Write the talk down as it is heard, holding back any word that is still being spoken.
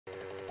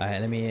All right,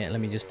 let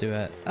me just do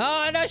it.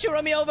 Oh, no, she'll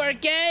run me over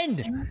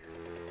again.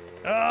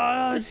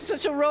 Oh, it's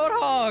such a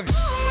roadhog.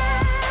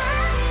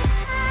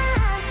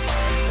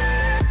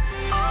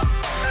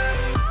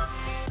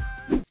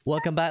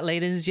 Welcome back,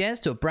 ladies and gents,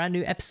 to a brand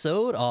new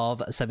episode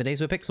of 7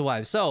 Days with Pixel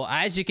Wife. So,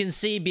 as you can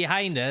see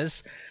behind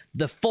us,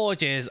 the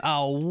forges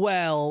are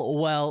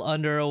well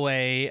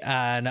underway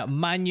and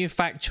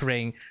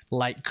manufacturing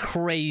like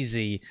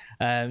crazy.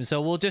 So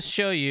we'll just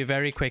show you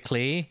very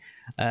quickly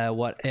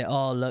what it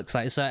all looks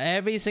like. So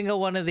every single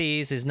one of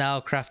these is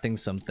now crafting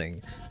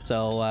something.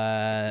 So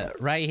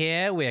right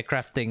here we are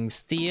crafting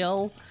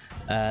steel.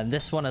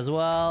 This one as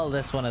well,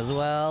 this one as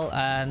well,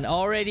 and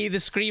already the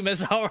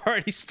screamers are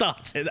already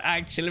started.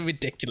 Actually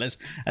ridiculous.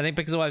 I think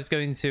Pixel Wife's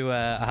going to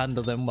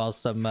handle them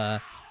whilst I'm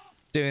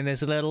doing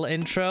this little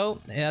intro.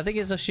 Yeah, I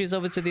think she's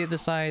over to the other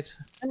side.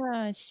 Oh,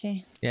 I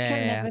see. Yeah, Can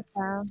yeah. never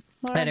tell.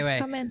 All right, Anyway.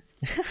 come in.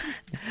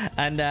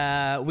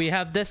 And we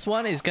have this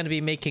one is going to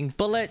be making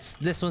bullets.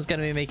 This one's going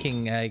to be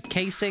making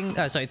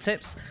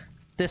tips.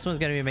 This one's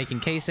going to be making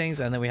casings,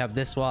 and then we have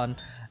this one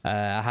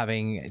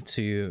having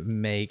to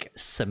make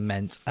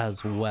cement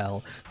as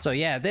well. So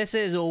yeah, this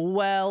is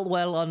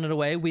well on the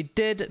way. We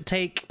did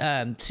take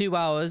 2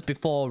 hours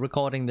before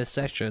recording this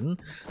session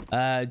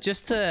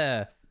just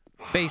to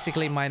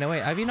basically mine away.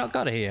 Have you not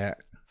got her here?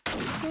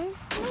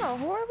 Oh,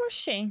 where was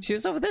she? She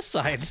was over this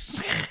side.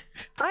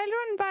 I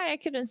ran by, I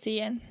couldn't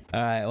see it.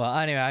 All right, well,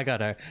 anyway, I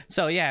got her.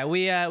 So yeah,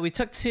 we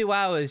took 2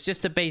 hours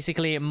just to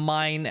basically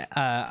mine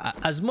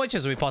as much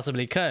as we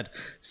possibly could.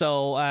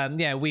 So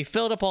yeah, we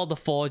filled up all the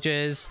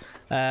forges.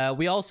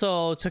 We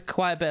also took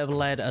quite a bit of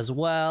lead as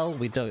well.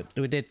 We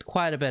did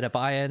quite a bit of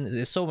iron.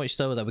 There's so much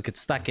so that we could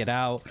stack it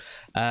out.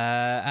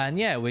 And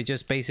yeah, we're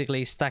just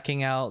basically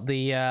stacking out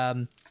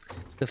the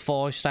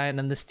forged iron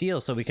and the steel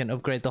so we can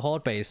upgrade the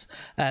horde base.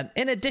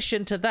 In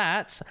addition to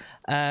that,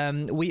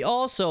 we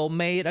also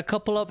made a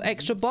couple of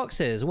extra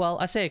boxes. Well,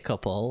 I say a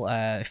couple,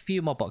 a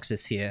few more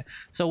boxes here.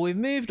 So we've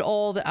moved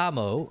all the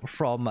ammo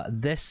from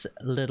this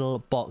little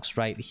box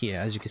right here.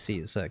 As you can see,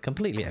 it's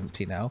completely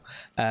empty now.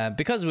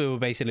 Because we were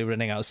basically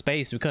running out of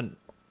space, we couldn't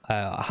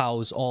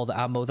house all the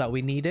ammo that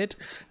we needed.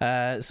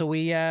 So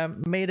we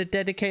made a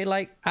dedicated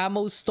like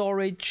ammo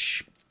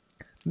storage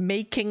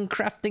making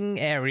crafting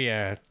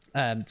area.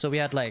 So we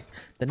had like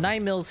the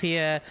 9mm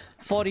here,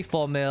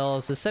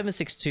 44mm, the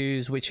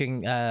 7.62s, which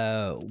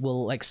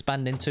will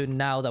expand into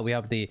now that we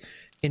have the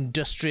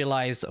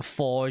industrialized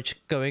forge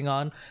going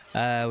on.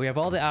 We have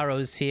all the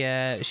arrows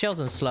here,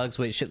 shells and slugs,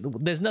 which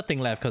there's nothing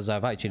left because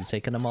I've actually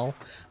taken them all.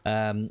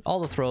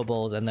 All the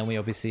throwables, and then we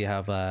obviously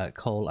have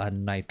coal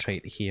and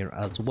nitrate here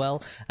as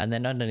well. And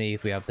then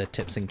underneath we have the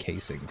tips and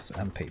casings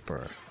and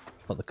paper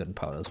for the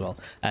gunpowder as well.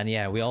 And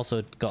yeah, we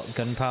also got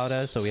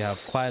gunpowder, so we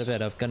have quite a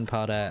bit of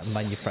gunpowder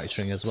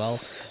manufacturing as well,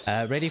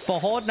 ready for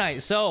horde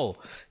night. So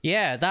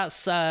yeah,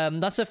 that's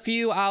a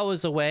few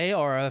hours away,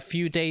 or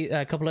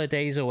a couple of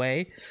days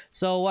away.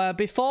 So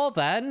before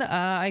then,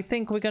 I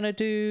think we're gonna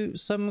do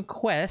some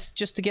quests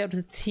just to get up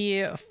to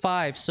tier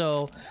 5.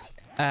 So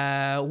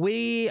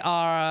we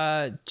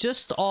are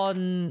just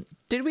on.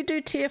 Did we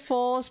do tier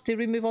 4s? Did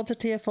we move on to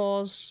tier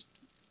 4s?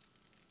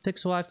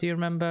 Pixel Wife, do you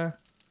remember?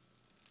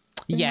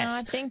 Yes. No,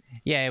 I think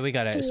yeah, we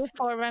got it. tier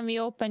 4 when we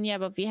open, yeah,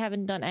 but we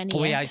haven't done any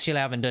We yet. actually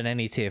haven't done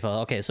any tier 4.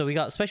 Okay, so we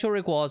got special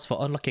rewards for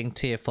unlocking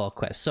tier 4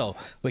 quests. So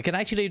we can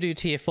actually do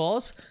tier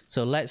 4s.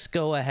 So let's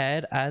go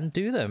ahead and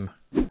do them.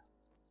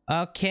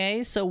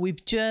 Okay, so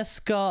we've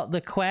just got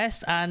the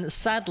quest, and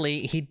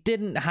sadly he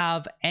didn't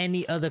have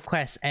any other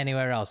quests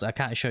anywhere else. I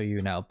can't show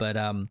you now, but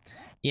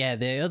yeah,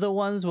 the other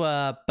ones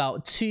were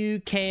about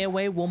 2k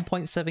away,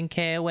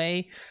 1.7k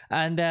away,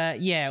 and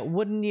yeah,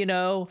 wouldn't you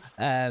know,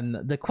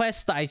 the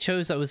quest that I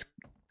chose that was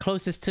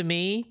closest to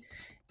me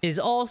is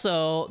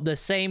also the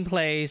same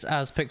place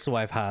as Pixel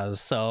Wife has.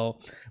 So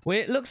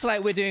it looks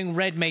like we're doing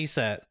Red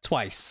Mesa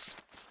twice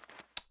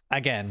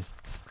again.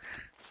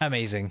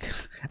 Amazing.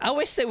 I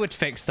wish they would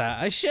fix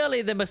that.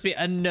 Surely there must be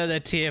another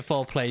tier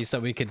 4 place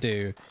that we could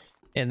do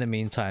in the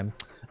meantime.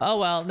 Oh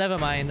well, never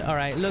mind.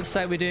 Alright, looks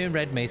like we're doing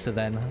Red Mesa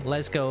then.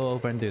 Let's go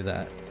over and do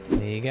that.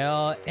 There you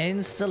go.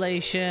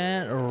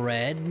 Installation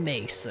Red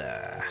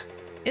Mesa.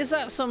 Is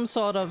that some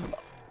sort of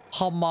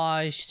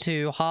homage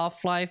to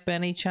Half-Life by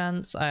any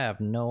chance? I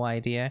have no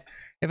idea.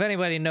 If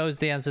anybody knows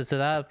the answer to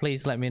that,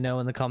 please let me know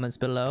in the comments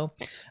below.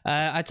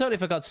 I totally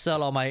forgot to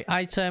sell all my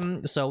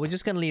items, so we're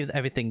just going to leave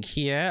everything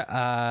here.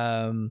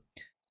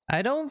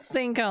 I don't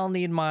think I'll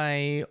need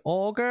my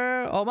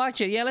auger. Oh,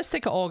 actually, yeah, let's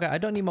take an auger. I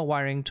don't need my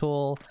wiring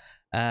tool.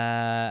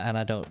 And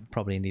I don't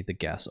probably need the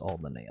gas or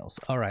the nails.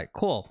 All right,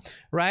 cool.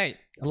 Right,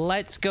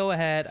 let's go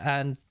ahead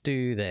and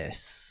do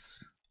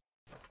this.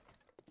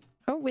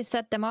 Oh, we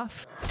set them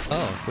off.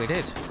 Oh, we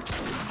did.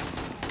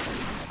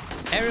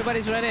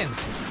 Everybody's running.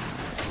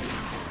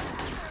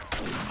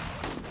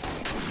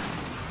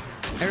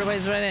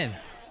 Everybody's running.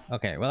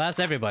 Okay, well, that's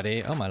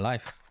everybody. Oh, my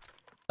life.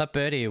 That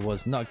birdie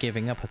was not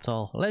giving up at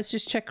all. Let's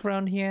just check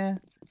around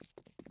here.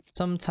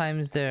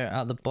 Sometimes they're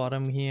at the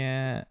bottom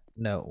here.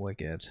 No, we're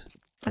good.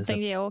 I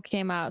think they all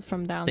came out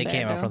from down there. They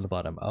came out though. from the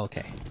bottom.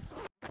 Okay.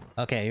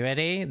 Okay, you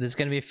ready? There's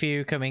gonna be a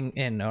few coming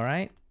in,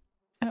 alright?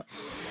 Oh.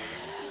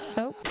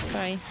 Oh,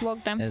 sorry.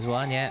 Walk them. There's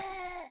one, yeah.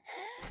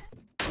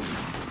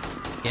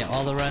 Yeah,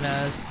 all the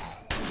runners.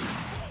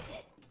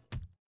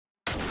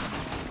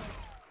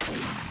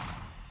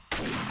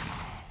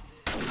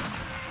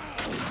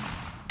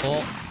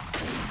 Oh.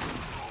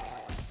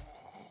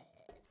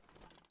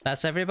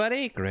 That's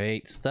everybody?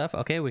 Great stuff.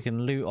 Okay, we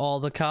can loot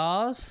all the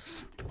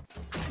cars.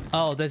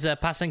 Oh, there's a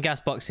passing gas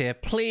box here.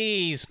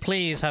 Please,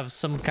 please have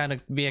some kind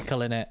of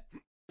vehicle in it.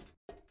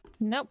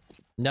 Nope.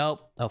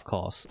 Nope, of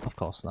course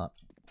not.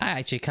 I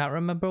actually can't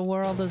remember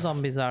where all the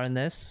zombies are in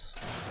this.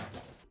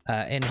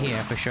 In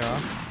here for sure.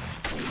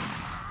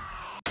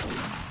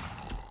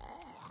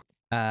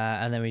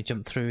 And then we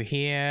jump through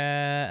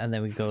here, and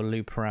then we go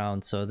loop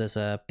around. So there's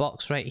a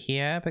box right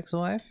here, Pixel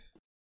Wife.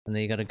 And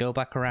then you gotta go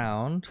back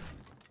around.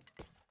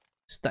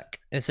 Stuck.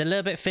 It's a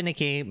little bit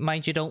finicky.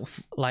 Mind you, don't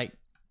like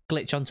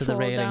glitch onto the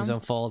railings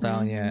and fall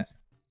down yet.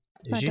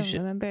 I don't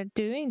remember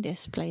doing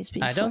this place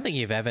before. I don't think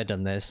you've ever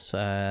done this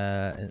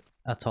at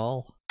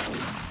all.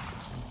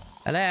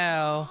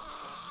 Hello.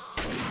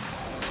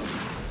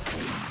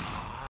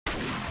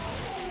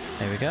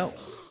 There we go.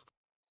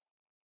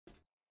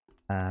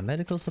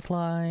 Medical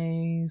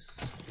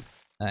supplies.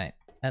 Alright,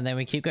 and then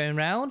we keep going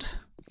round.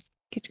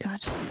 Good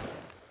God.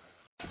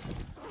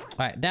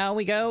 Alright, down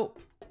we go.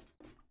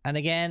 And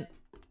again.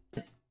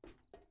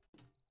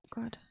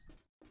 God.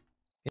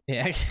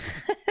 Yeah.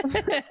 It's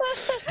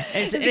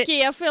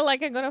tricky. I feel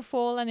like I'm gonna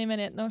fall any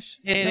minute.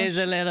 It is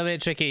a little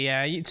bit tricky,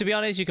 yeah. To be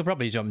honest, you could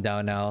probably jump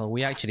down now.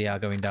 We actually are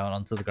going down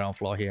onto the ground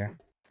floor here.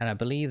 And I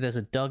believe there's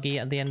a doggy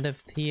at the end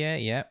of here.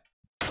 Yep.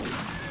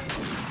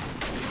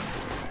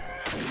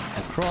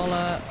 A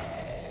crawler.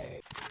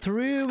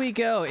 Through we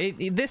go.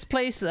 This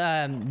place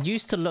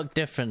used to look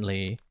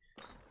differently.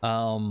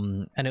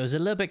 And it was a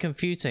little bit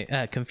confusing,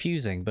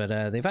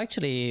 but they've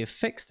actually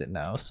fixed it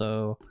now,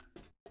 so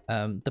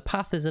the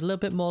path is a little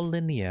bit more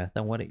linear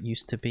than what it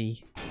used to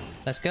be.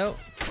 Let's go.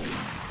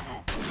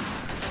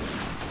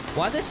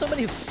 Why are there so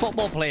many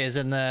football players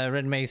in the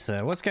Red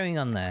Mesa? What's going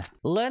on there?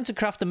 Learn to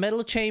craft a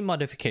metal chain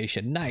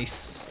modification.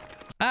 Nice.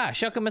 Ah,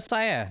 Shotgun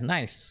Messiah.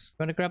 Nice.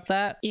 Want to grab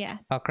that? Yeah.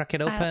 I'll crack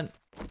it open.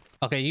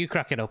 Okay, you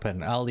crack it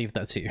open. I'll leave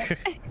that to you.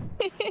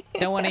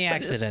 Don't want any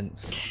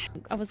accidents.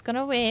 I was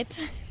gonna wait.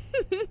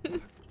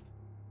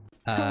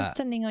 I was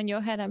standing on your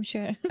head, I'm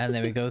sure. And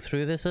then we go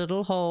through this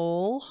little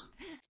hole.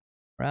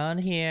 Around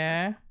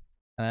here.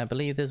 And I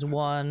believe there's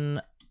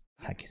one...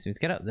 I guess we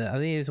get up there. I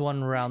think there's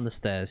one around the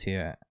stairs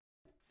here.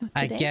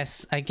 I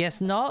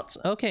guess not.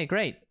 Okay,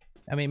 great.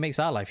 I mean, it makes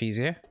our life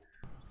easier.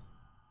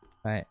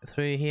 Right,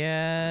 through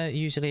here.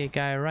 Usually a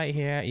guy right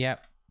here.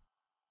 Yep.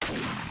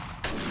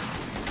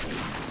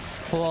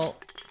 Cool.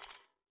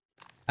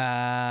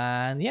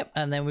 And yep,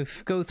 and then we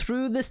go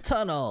through this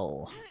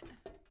tunnel.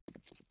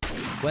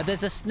 Where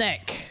there's a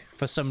snake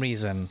for some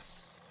reason.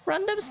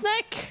 Random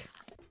snake.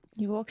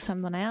 You woke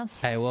someone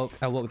else. I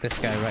woke this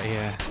guy right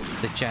here.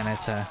 The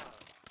janitor.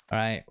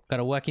 Alright, got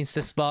a working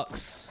sys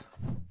box.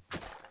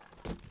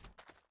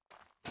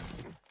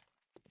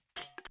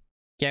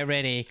 Get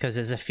ready, because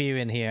there's a few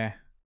in here.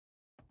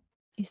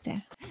 Is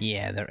there?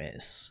 Yeah, there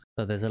is.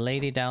 So there's a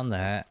lady down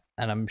there,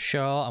 and I'm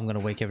sure I'm going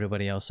to wake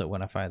everybody else up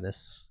when I fire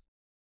this.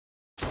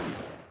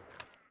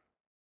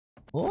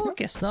 Oh,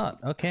 guess not.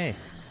 Okay.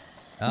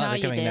 Oh, now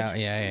they're coming you out.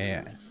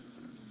 Yeah.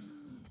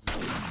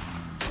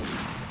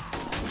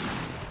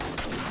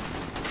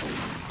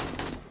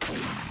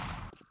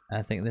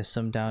 I think there's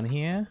some down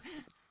here.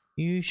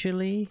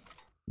 Usually.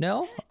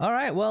 No?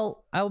 Alright,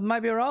 well, I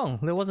might be wrong.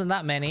 There wasn't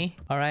that many.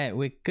 Alright,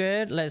 we're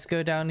good. Let's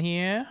go down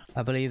here.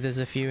 I believe there's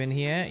a few in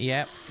here.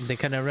 Yep, they're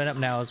gonna run up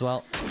now as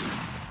well.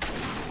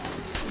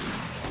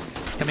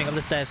 Coming up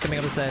the stairs, coming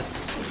up the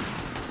stairs.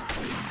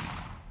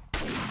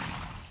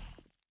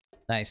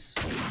 Nice.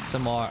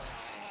 Some more.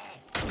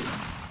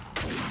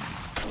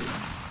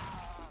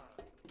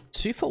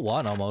 2 for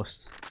 1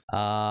 almost.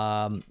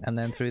 And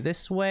then through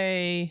this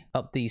way,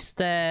 up these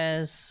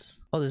stairs.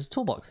 Oh, there's a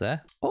toolbox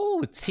there.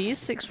 Oh, tier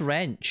 6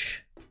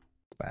 wrench.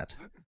 Bad.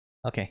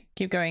 Okay,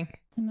 keep going.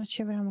 I'm not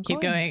sure where I'm going.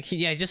 Keep going.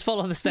 Yeah, just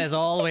follow the stairs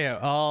all the way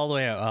up, all the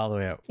way up, all the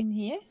way up. In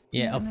here?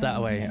 Yeah, No, up no, that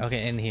in way. here.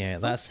 Okay, in here.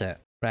 That's it.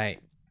 Right.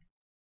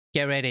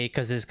 Get ready,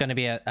 because there's going to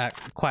be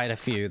quite a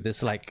few.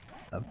 There's like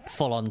a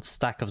full-on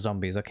stack of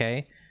zombies,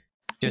 okay?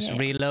 Just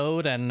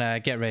reload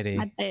and get ready.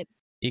 I did.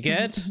 You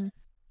good?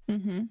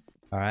 Mm-hmm.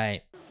 All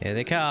right, here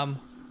they come.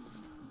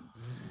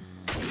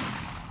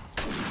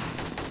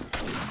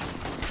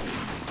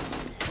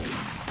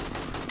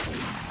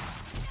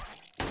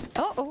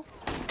 Oh.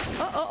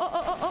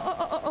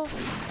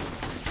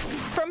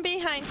 From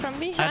behind.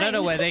 I don't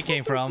know where they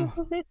came from.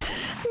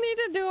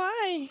 Neither do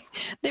I.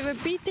 They were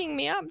beating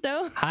me up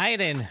though.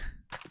 Hiding.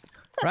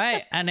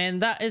 Right, and then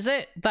that is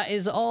it. That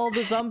is all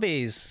the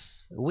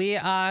zombies. We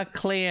are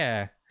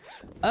clear.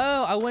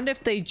 Oh, I wonder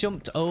if they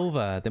jumped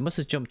over. They must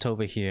have jumped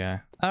over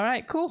here. All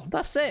right, cool.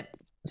 That's it.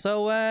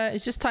 So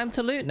it's just time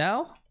to loot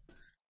now.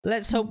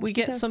 Let's hope we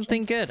get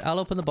something good. I'll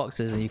open the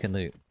boxes and you can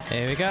loot.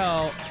 Here we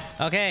go.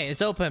 Okay,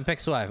 it's open,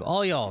 Pixelwife.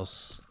 All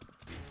yours.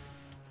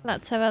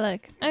 Let's have a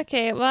look.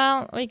 Okay,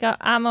 well, we got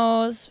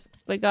ammos,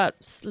 we got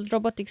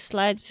robotic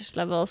sledge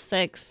level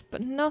 6,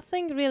 but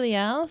nothing really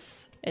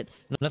else.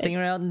 Nothing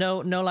real. No,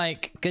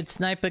 like good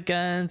sniper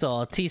guns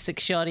or T6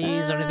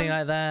 shotties or anything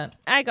like that.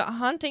 I got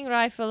hunting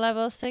rifle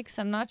level 6.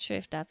 I'm not sure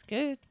if that's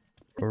good.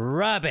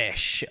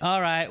 Rubbish.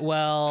 All right.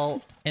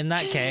 Well, in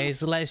that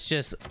case, let's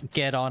just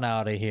get on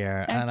out of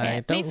here. Okay. And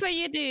I don't. Before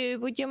you do,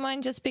 would you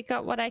mind just pick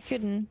up what I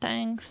couldn't?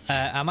 Thanks.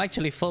 I'm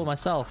actually full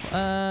myself.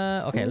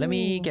 Okay. Let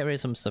me get rid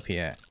of some stuff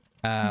here.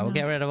 We'll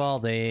get rid of all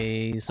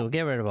these. We'll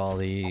get rid of all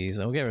these.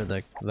 We'll get rid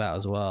of that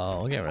as well.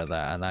 We'll get rid of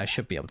that, and I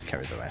should be able to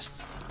carry the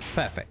rest.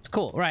 Perfect.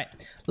 Cool. Right.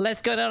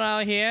 Let's go down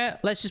out here.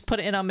 Let's just put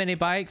it in our mini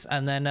bikes,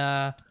 and then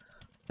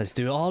let's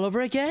do it all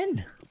over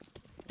again.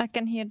 I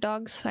can hear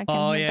dogs. I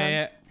can hear dogs.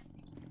 Yeah.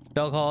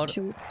 Dog horde.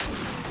 Shoot.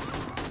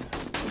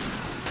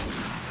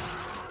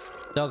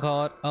 Dog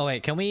horde. Oh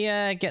wait, can we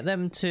get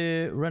them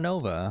to run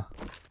over?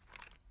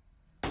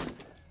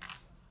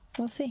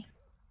 We'll see.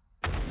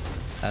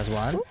 There's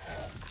one. Ooh.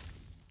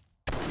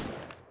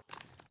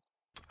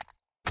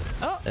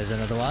 Oh, there's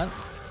another one.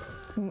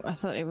 Ooh, I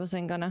thought it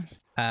wasn't gonna.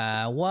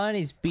 One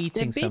is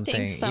beating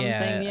something.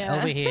 Yeah,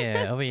 over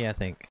here, I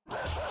think.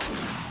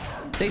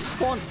 They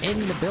spawn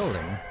in the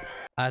building.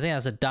 I think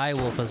that's a dire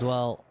wolf as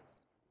well.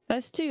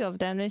 There's 2 of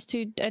them. There's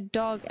 2, a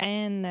dog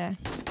and...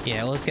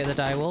 Yeah, let's get the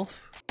dire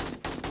wolf.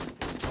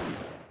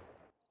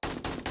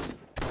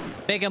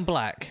 Big and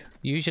black.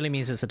 Usually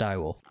means it's a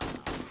dire wolf.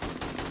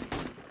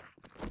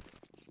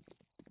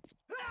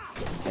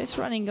 It's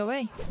running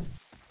away.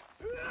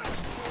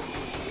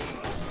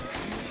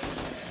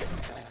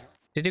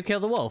 Did you kill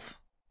the wolf?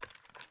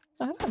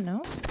 I don't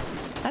know.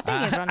 I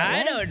think it ran away.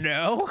 I don't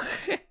know.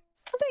 I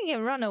think it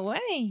ran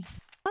away.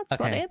 That's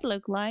what it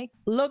looked like.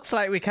 Looks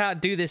like we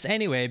can't do this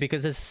anyway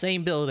because it's the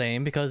same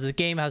building, because the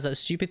game has that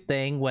stupid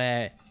thing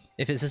where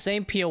if it's the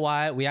same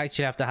POI, we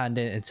actually have to hand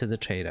it into the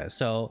trader.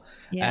 So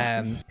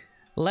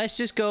let's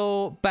just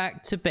go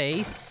back to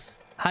base,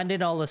 hand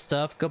in all the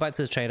stuff, go back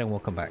to the trader, and we'll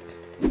come back.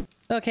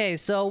 Okay,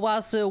 so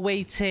whilst we're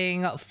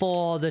waiting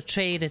for the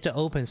trader to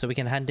open so we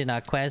can hand in our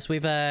quest,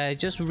 we've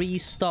just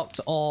restocked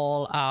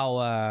all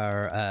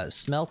our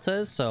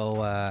smelters,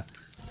 so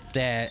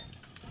they're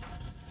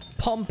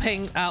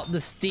pumping out the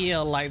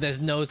steel like there's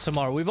no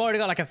tomorrow. We've already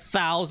got like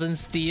 1,000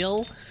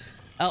 steel,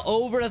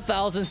 over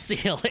 1,000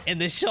 steel in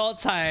the short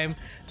time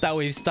that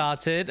we've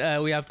started.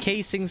 We have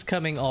casings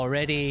coming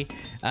already,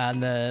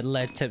 and the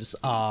lead tips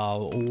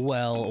are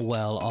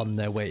well on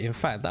their way. In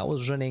fact, that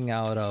was running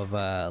out of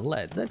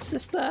lead. Let's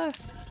just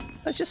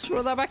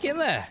throw that back in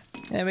there.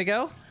 There we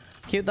go.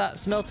 Keep that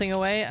smelting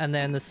away, and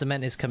then the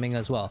cement is coming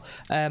as well.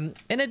 In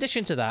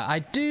addition to that, I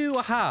do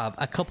have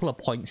a couple of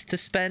points to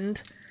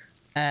spend.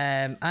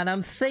 And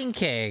I'm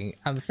thinking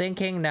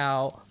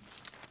now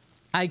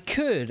I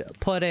could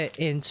put it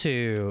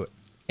into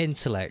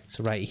intellect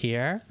right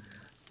here,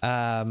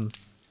 and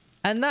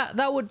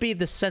that would be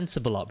the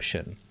sensible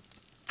option.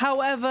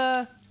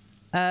 However,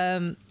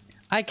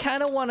 I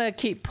kind of want to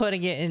keep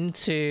putting it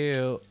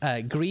into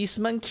grease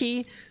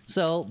monkey,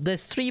 so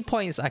there's 3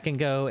 points I can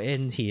go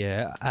in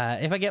here.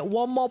 If I get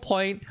 1 more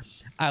point,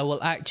 I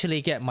will actually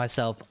get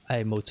myself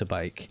a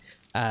motorbike.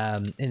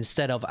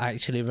 Instead of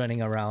actually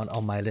running around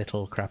on my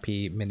little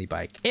crappy mini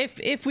bike.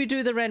 If we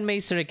do the Red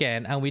Mesa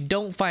again and we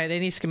don't find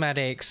any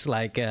schematics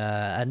like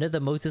another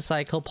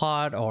motorcycle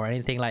part or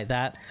anything like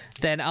that,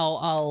 then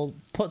I'll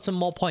put some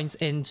more points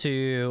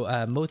into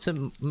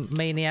Motor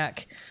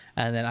Maniac,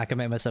 and then I can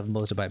make myself a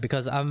motorbike,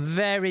 because I'm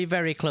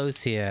very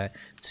close here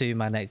to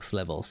my next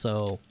level.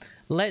 So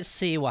let's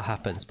see what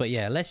happens. But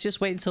yeah, let's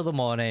just wait until the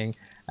morning,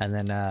 and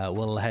then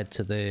we'll head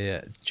to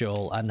the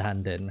Joel and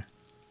hand in.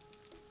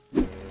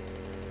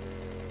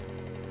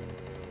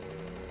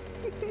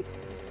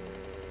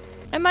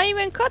 Am I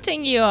even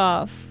cutting you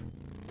off?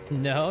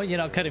 No, you're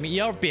not cutting me.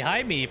 You're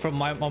behind me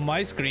on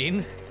my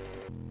screen.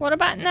 What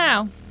about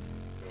now?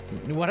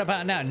 What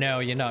about now? No,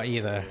 you're not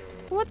either.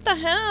 What the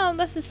hell?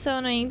 This is so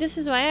annoying. This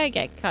is why I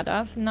get cut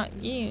off, not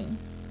you.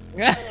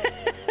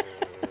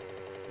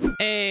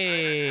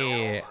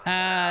 Hey,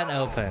 and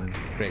open.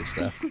 Great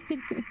stuff.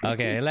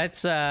 Okay,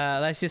 let's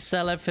just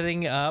sell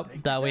everything up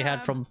that we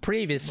had from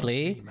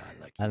previously,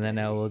 and then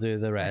we'll do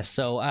the rest.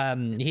 So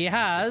he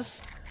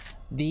has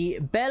the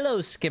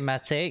bellow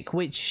schematic,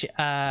 which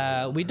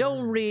we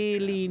don't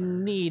really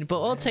need,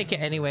 but I'll take it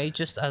anyway,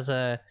 just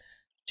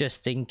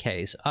in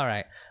case. All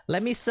right,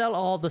 let me sell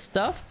all the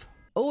stuff.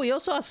 Oh, he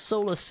also has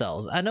solar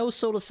cells. I know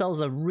solar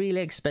cells are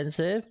really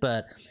expensive,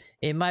 but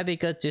it might be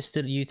good just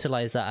to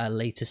utilize that at a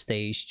later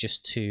stage,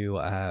 just to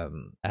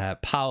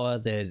power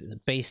the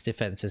base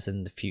defenses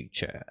in the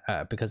future,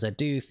 because I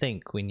do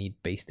think we need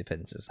base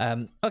defenses.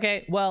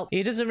 Okay, well,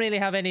 he doesn't really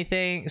have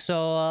anything,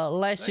 so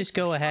let's just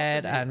go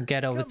ahead and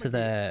get over to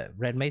the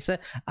Red Mesa.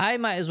 I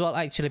might as well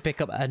actually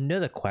pick up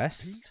another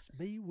quest.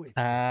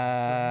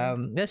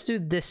 Let's do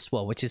this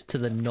one, which is to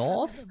the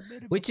north,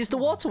 which is the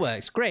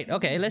waterworks. Great.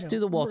 Okay, let's do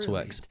the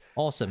waterworks.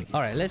 Awesome. All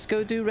right, let's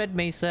go do Red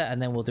Mesa,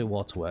 and then we'll do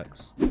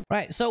waterworks.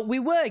 Right, so we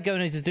were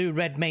going to do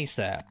Red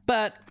Mesa,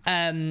 but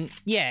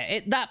yeah,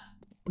 that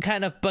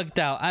kind of bugged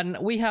out, and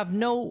we have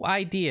no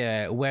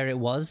idea where it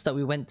was that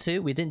we went to.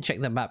 We didn't check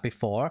the map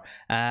before,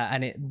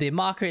 and the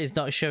marker is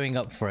not showing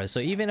up for us.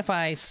 So even if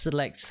I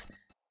select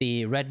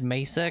the Red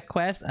Mesa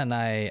quest and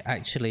I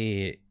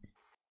actually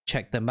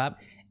check the map,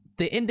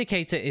 the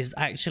indicator is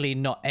actually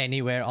not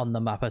anywhere on the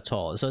map at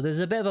all. So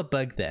there's a bit of a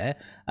bug there.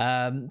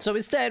 So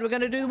instead we're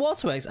going to do the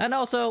waterworks, and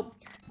also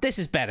this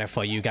is better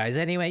for you guys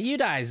anyway. You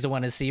guys don't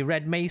want to see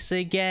Red Mesa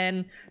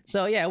again,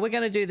 so yeah, we're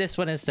going to do this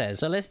one instead.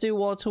 So let's do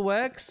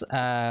waterworks,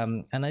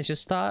 and let's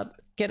just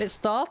get it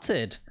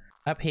started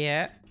up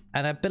here.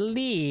 And I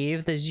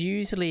believe there's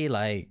usually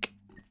like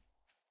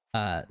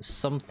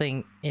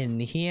something in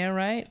here,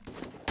 right?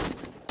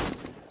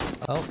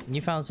 Oh,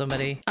 you found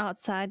somebody.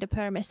 Outside the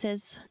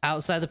premises.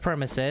 Outside the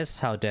premises?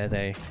 How dare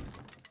they?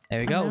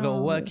 There we go. We've got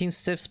a working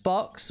stiffs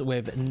box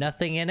with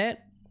nothing in it.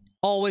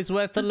 Always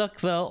worth a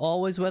look, though.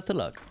 Always worth a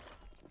look.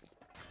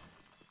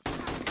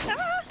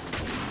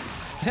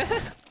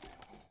 Ah!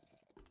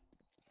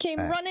 Came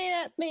running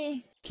at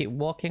me. Keep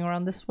walking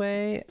around this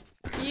way.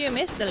 You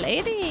missed the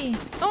lady.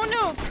 Oh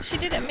no, she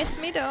didn't miss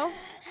me though.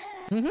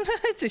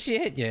 Did she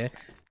hit you?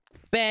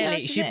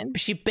 Barely. No,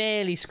 she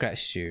barely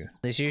scratched you.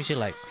 There's usually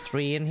like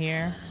 3 in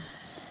here.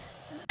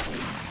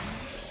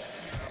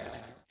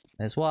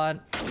 There's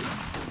 1.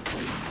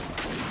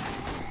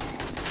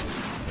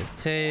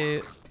 There's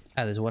 2.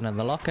 Oh, there's 1 in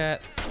the locker.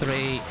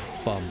 3.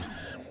 Boom.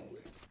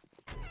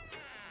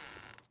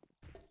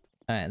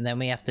 Alright, and then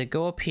we have to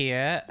go up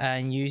here,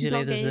 and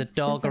usually there's a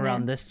dog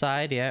around this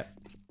side. Yeah.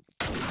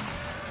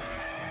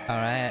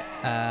 Alright,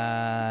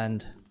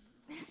 and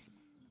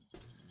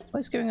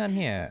what's going on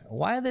here?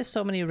 Why are there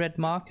so many red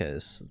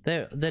markers?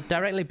 They're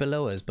directly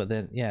below us, but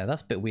then yeah,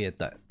 that's a bit weird,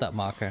 that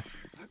marker.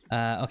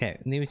 Okay,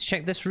 need to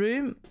check this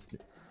room.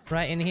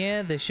 Right in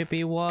here, there should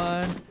be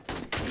 1.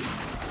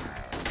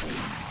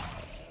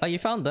 Oh, you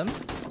found them?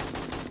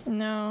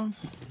 No,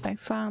 I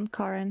found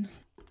Karen.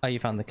 Oh, you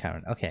found the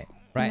Karen. Okay,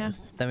 right. Yeah.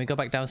 Then we go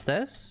back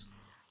downstairs.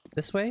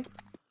 This way.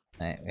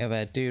 Right, we have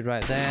a dude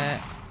right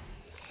there.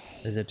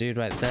 There's a dude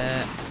right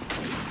there.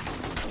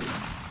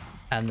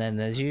 And then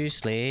there's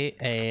usually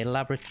a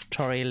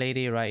laboratory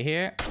lady right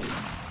here.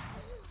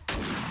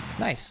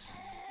 Nice.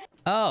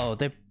 Oh,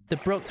 they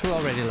broke through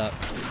already, look.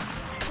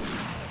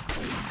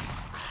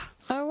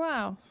 Oh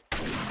wow.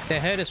 They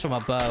heard us from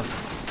above.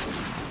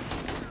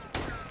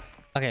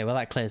 Okay, well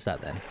that clears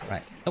that then.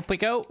 Right, up we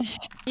go.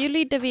 You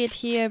lead the way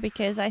here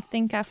because I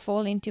think I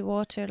fall into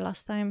water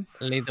last time.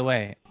 Lead the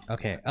way.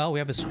 Okay. Oh, we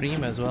have a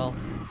screamer as well.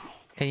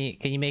 Can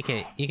you make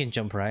it? You can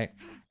jump, right?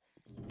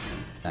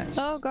 Nice.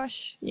 Oh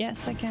gosh,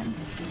 yes I can.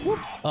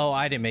 Oh,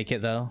 I didn't make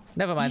it though.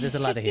 Never mind, there's a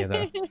ladder here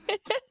though.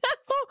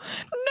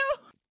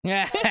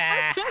 No!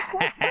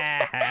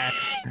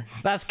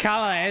 That's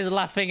Carla is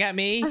laughing at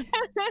me.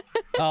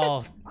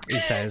 Oh, he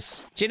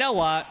says. Do you know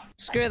what?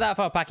 Screw that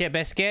for a packet of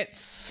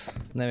biscuits.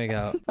 There we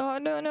go. Oh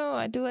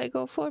no, do I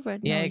go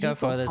forward? Yeah, no, you go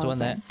forward. There's one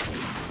there.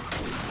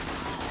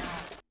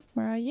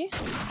 Where are you?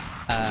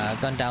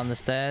 Gone down the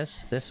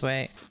stairs this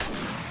way.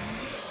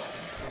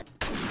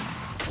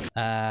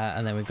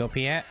 And then we go up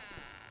here.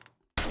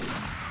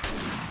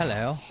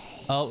 Hello.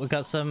 Oh, we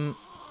got some.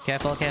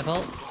 Careful,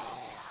 careful.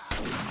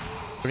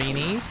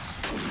 Greenies.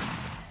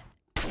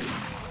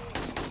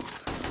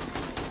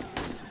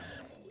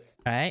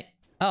 Alright.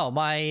 Oh,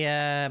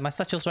 my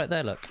satchel's right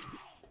there, look.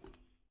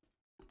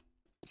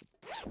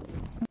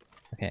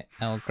 Okay,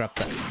 I'll grab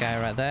that guy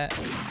right there.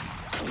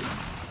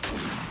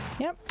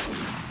 Yep.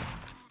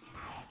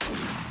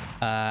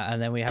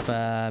 And then we have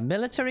a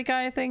military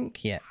guy, I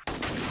think. Yeah.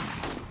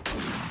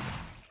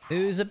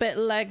 Who's a bit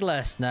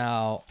legless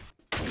now.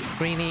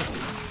 Greenie.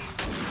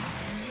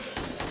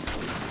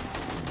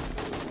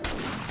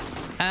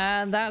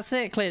 And that's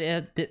it.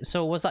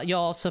 So was that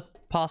your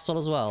parcel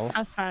as well?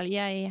 As well,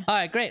 yeah.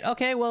 Alright, great.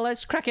 Okay, well,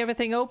 let's crack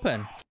everything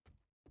open.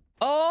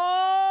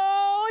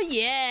 Oh,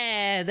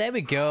 yeah. There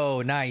we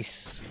go.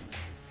 Nice.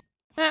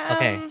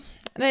 Okay.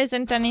 There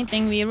isn't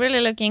anything we're really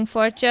looking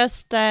for.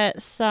 Just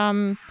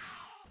some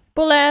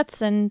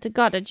bullets, and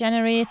got a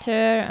generator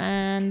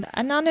and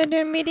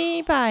another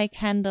mini bike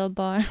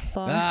handlebar.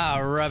 Ah,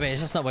 rubbish.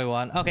 That's not what we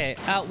want. Okay,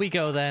 out we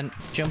go then.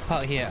 Jump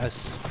out here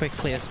as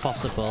quickly as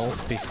possible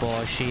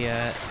before she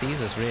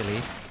sees us,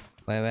 really.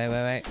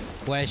 Wait.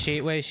 Where is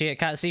she? Where is she? I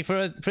can't see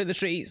through the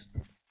trees.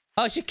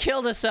 Oh, she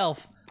killed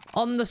herself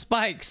on the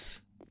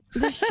spikes.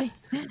 Does she?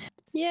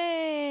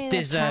 Yay!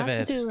 Deserve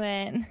it. Do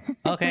it.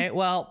 Okay,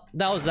 well,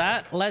 that was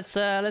that. Let's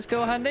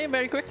go hand in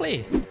very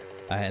quickly.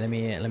 All right, let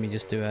me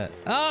just do it.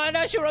 Oh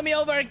no, she run me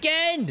over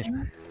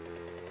again.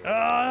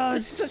 Oh,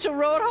 this is such a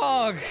road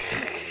hog.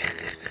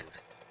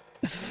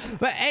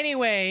 But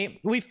anyway,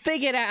 we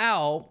figured it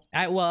out.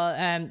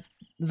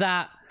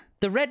 That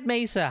the Red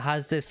Mesa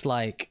has this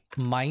like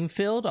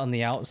minefield on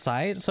the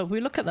outside. So if we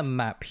look at the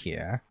map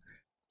here,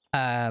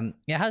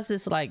 it has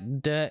this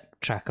like dirt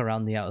track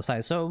around the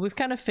outside. So we've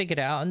kind of figured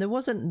it out, and there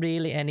wasn't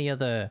really any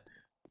other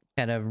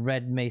kind of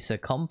Red Mesa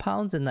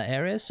compounds in that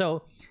area.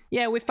 So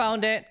yeah, we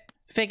found it,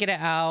 figured it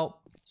out.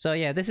 So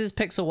yeah, this is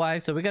Pixel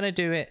Wife. So we're gonna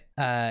do it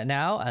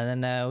now,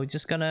 and then we're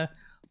just gonna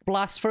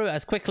blast through it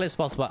as quickly as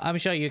possible. I'm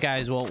sure you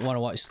guys won't want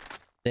to watch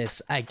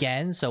this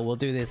again, so we'll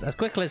do this as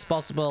quickly as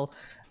possible.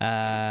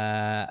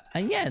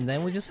 And yeah, and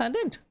then we just hand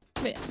in.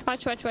 Wait,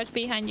 watch,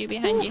 behind you,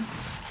 behind you.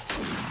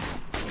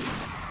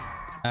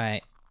 All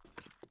right.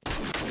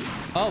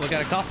 Oh, we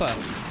got a copper.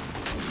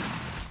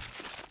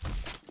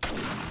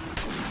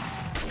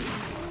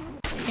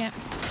 Yeah.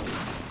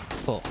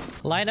 Cool.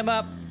 Line them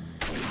up.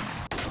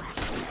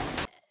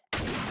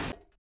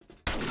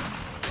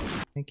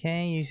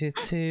 Okay, use your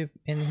tube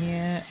in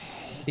here.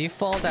 Do you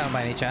fall down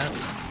by any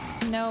chance?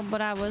 No,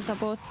 but I was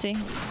about to.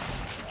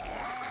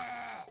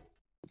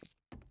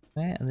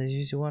 Right, and there's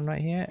usually one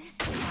right here.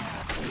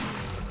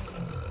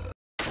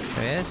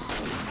 There he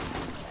is.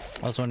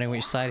 I was wondering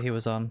which side he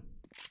was on.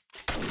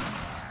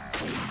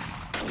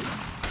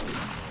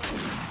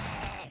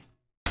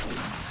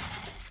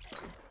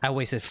 I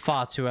wasted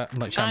far too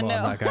much ammo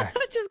on that guy. I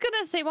was just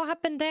gonna say, what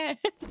happened there?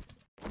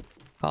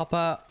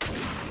 Hopper.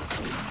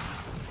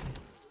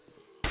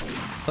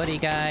 Buddy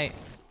guy.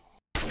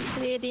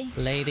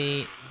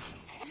 Lady.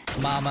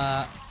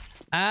 Mama.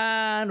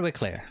 And we're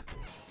clear.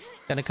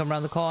 Gonna come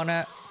around the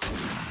corner.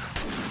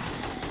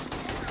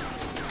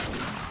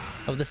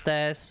 Up the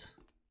stairs.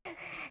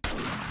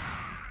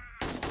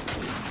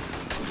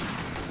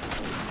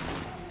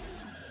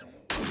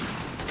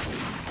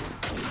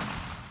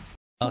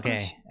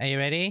 Okay, are you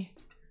ready?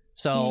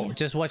 So yeah.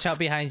 Just watch out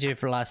behind you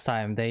for last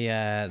time. They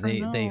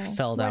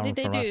fell down. What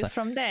did they do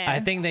from there? I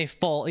think they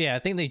fall. Yeah, I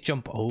think they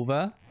jump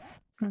over.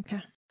 Okay.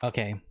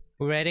 Okay,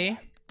 we ready?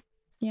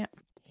 Yeah.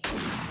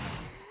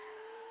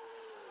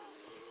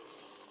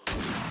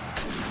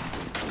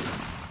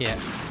 Yeah.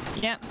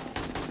 Yeah.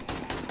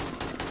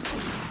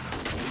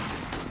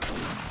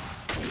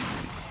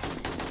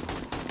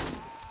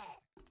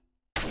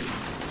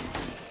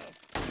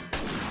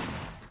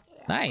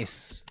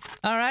 Nice.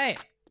 All right.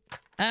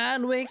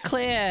 And we're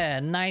clear.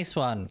 Nice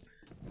one.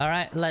 All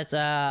right, let's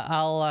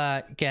I'll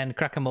again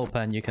crack them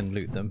open. You can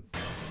loot them.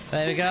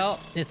 There we go.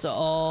 It's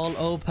all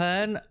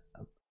open.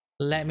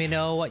 Let me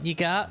know what you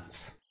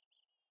got.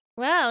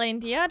 Well, in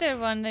the other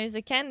one there's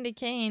a candy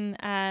cane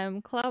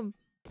club.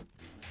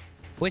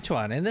 Which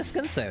one? In this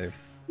gun save?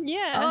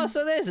 Yeah. Oh,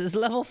 so this is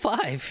level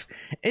 5.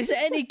 Is it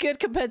any good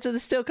compared to the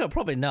steel club?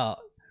 Probably not.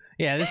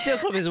 Yeah, the steel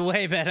club is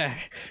way better.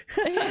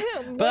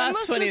 But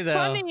that's funny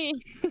though.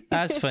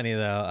 That's funny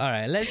though. All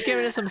right, let's get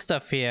rid of some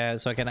stuff here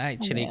so I can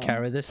actually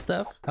carry this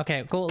stuff.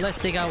 Okay, cool. Let's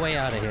dig our way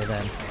out of here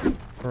then.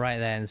 Right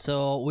then,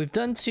 so we've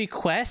done 2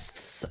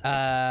 quests.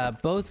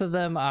 Both of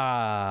them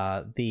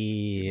are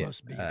the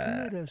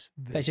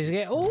let's just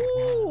get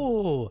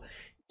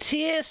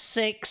tier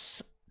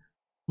 6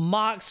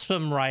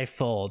 marksman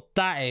rifle.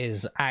 That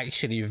is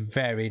actually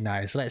very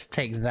nice. Let's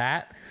take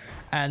that.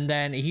 And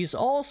then he's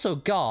also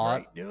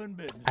got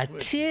a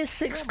tier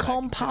 6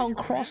 compound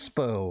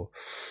crossbow.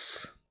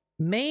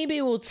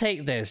 Maybe we'll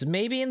take this.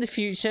 Maybe in the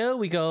future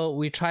we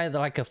try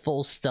like a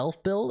full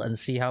stealth build and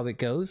see how it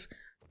goes.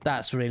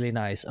 That's really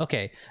nice.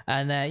 Okay,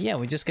 and yeah,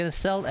 we're just gonna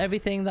sell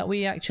everything that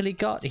we actually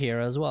got here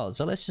as well.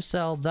 So let's just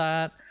sell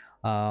that,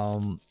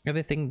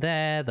 everything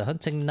there, the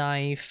hunting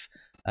knife,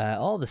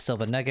 all the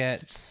silver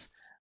nuggets,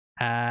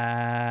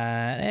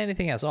 and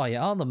anything else. Oh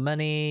yeah, all the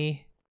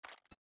money.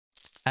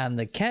 And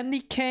the candy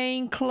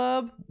cane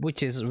club,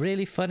 which is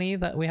really funny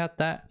that we had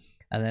that.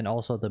 And then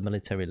also the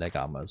military leg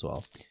armor as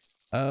well.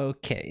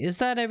 Okay, is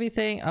that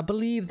everything? I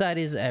believe that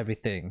is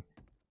everything.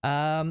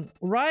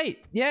 Right,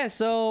 yeah,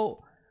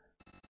 so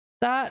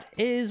that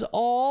is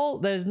all.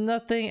 There's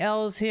nothing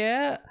else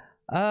here.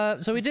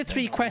 So we did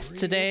 3 quests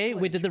today.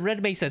 We did the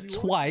Red Mesa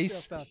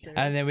twice,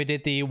 and then we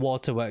did the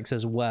waterworks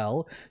as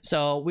well.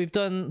 So we've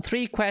done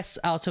 3 quests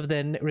out of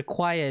the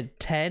required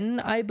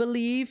 10, I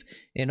believe,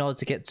 in order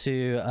to get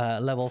to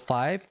level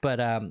 5. But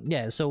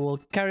yeah, so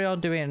we'll carry on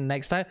doing it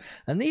next time.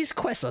 And these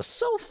quests are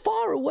so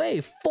far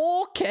away.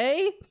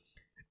 4K?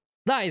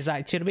 That is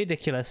actually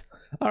ridiculous.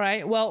 All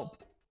right, well,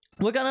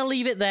 we're gonna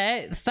leave it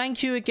there.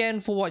 Thank you again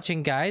for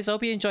watching, guys. I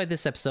hope you enjoyed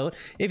this episode.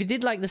 If you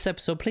did like this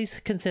episode, please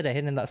consider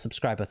hitting that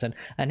subscribe button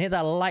and hit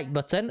that like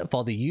button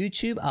for the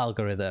YouTube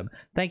algorithm.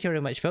 Thank you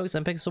very much, folks.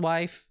 And Pixel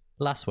Wife,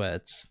 last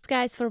words. Thanks,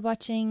 guys, for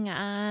watching,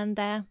 and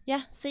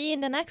yeah, see you in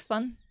the next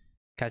one.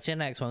 Catch you in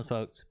the next one,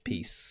 folks.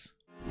 Peace.